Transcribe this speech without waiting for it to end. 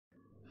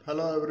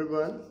Hello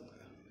everyone.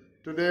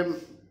 Today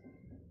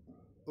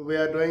we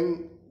are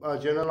doing a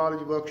general knowledge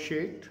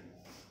worksheet.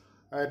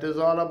 It is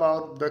all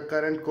about the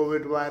current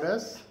COVID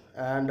virus,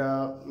 and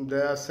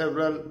there are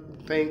several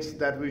things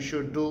that we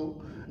should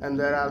do, and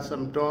there are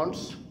some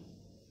don'ts.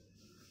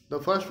 The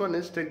first one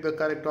is take the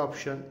correct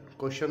option.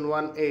 Question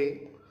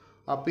 1A.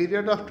 A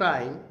period of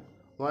time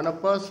when a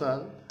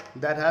person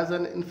that has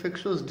an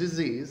infectious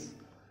disease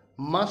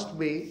must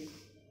be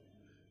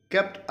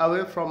kept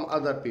away from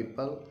other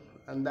people,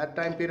 and that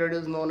time period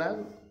is known as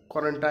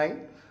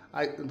quarantine.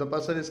 The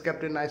person is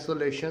kept in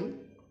isolation.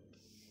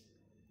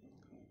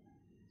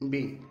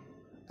 B.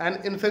 An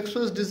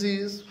infectious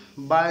disease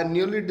by a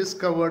newly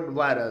discovered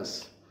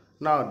virus.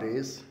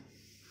 Nowadays,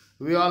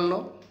 we all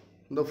know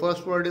the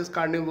first word is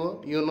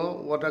carnivore. You know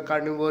what a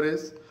carnivore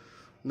is,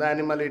 the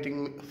animal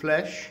eating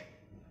flesh.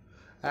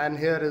 And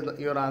here is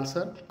your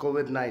answer,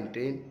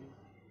 COVID-19.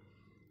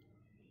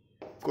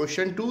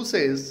 Question 2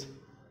 says,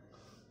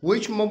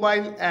 which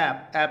mobile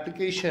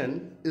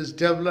application is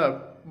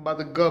developed by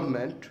the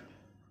government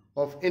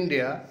of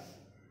India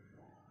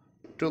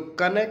to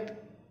connect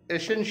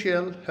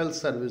essential health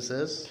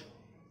services?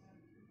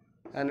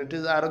 And it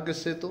is Arogya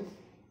Setu.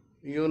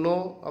 You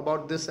know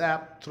about this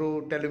app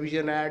through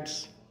television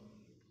ads.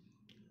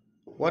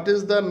 What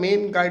is the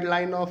main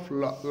guideline of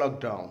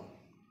lockdown?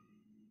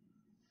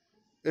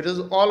 It is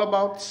all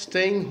about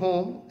staying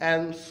home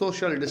and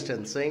social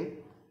distancing.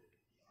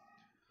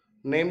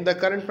 Name the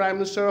current Prime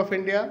Minister of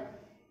India,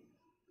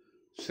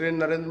 Shri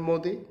Narendra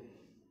Modi.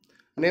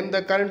 Name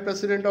the current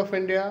President of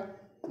India,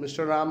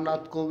 Mr.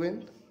 Ramnath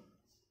Kovind.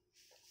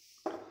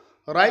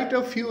 Write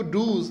a few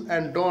do's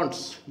and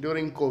don'ts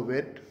during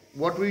COVID,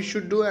 what we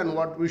should do and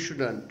what we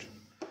shouldn't.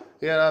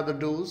 Here are the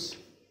do's.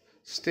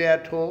 Stay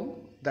at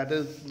home, that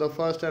is the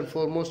first and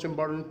foremost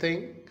important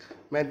thing.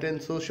 Maintain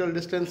social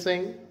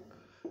distancing.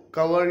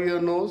 Cover your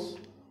nose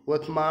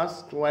with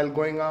mask while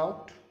going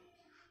out.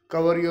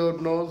 Cover your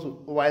nose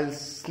while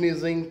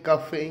sneezing,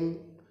 coughing,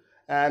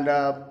 and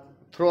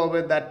throw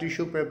away that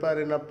tissue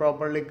paper in a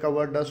properly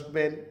covered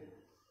dustbin.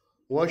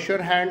 Wash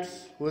your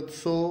hands with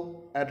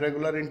soap at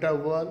regular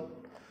interval.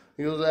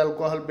 Use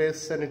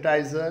alcohol-based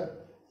sanitizer.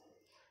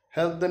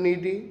 Help the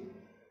needy.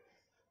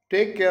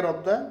 Take care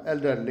of the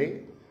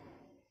elderly.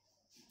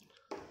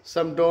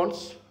 Some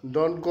don'ts.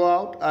 Don't go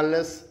out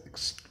unless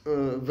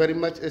very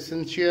much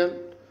essential.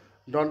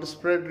 Don't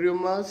spread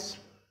rumors.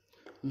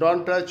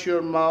 Don't touch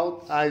your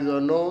mouth, eyes or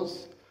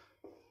nose.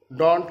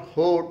 Don't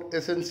hoard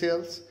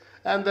essentials.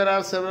 And there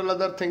are several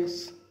other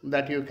things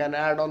that you can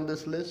add on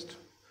this list.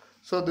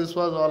 So this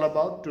was all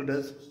about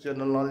today's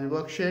general knowledge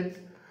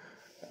worksheet.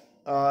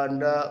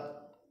 And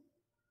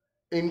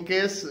in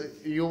case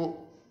you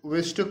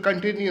wish to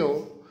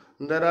continue,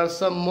 there are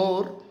some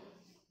more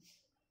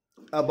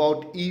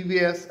about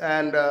EVS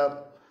and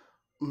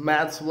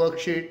maths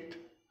worksheet.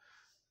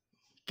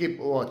 Keep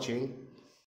watching.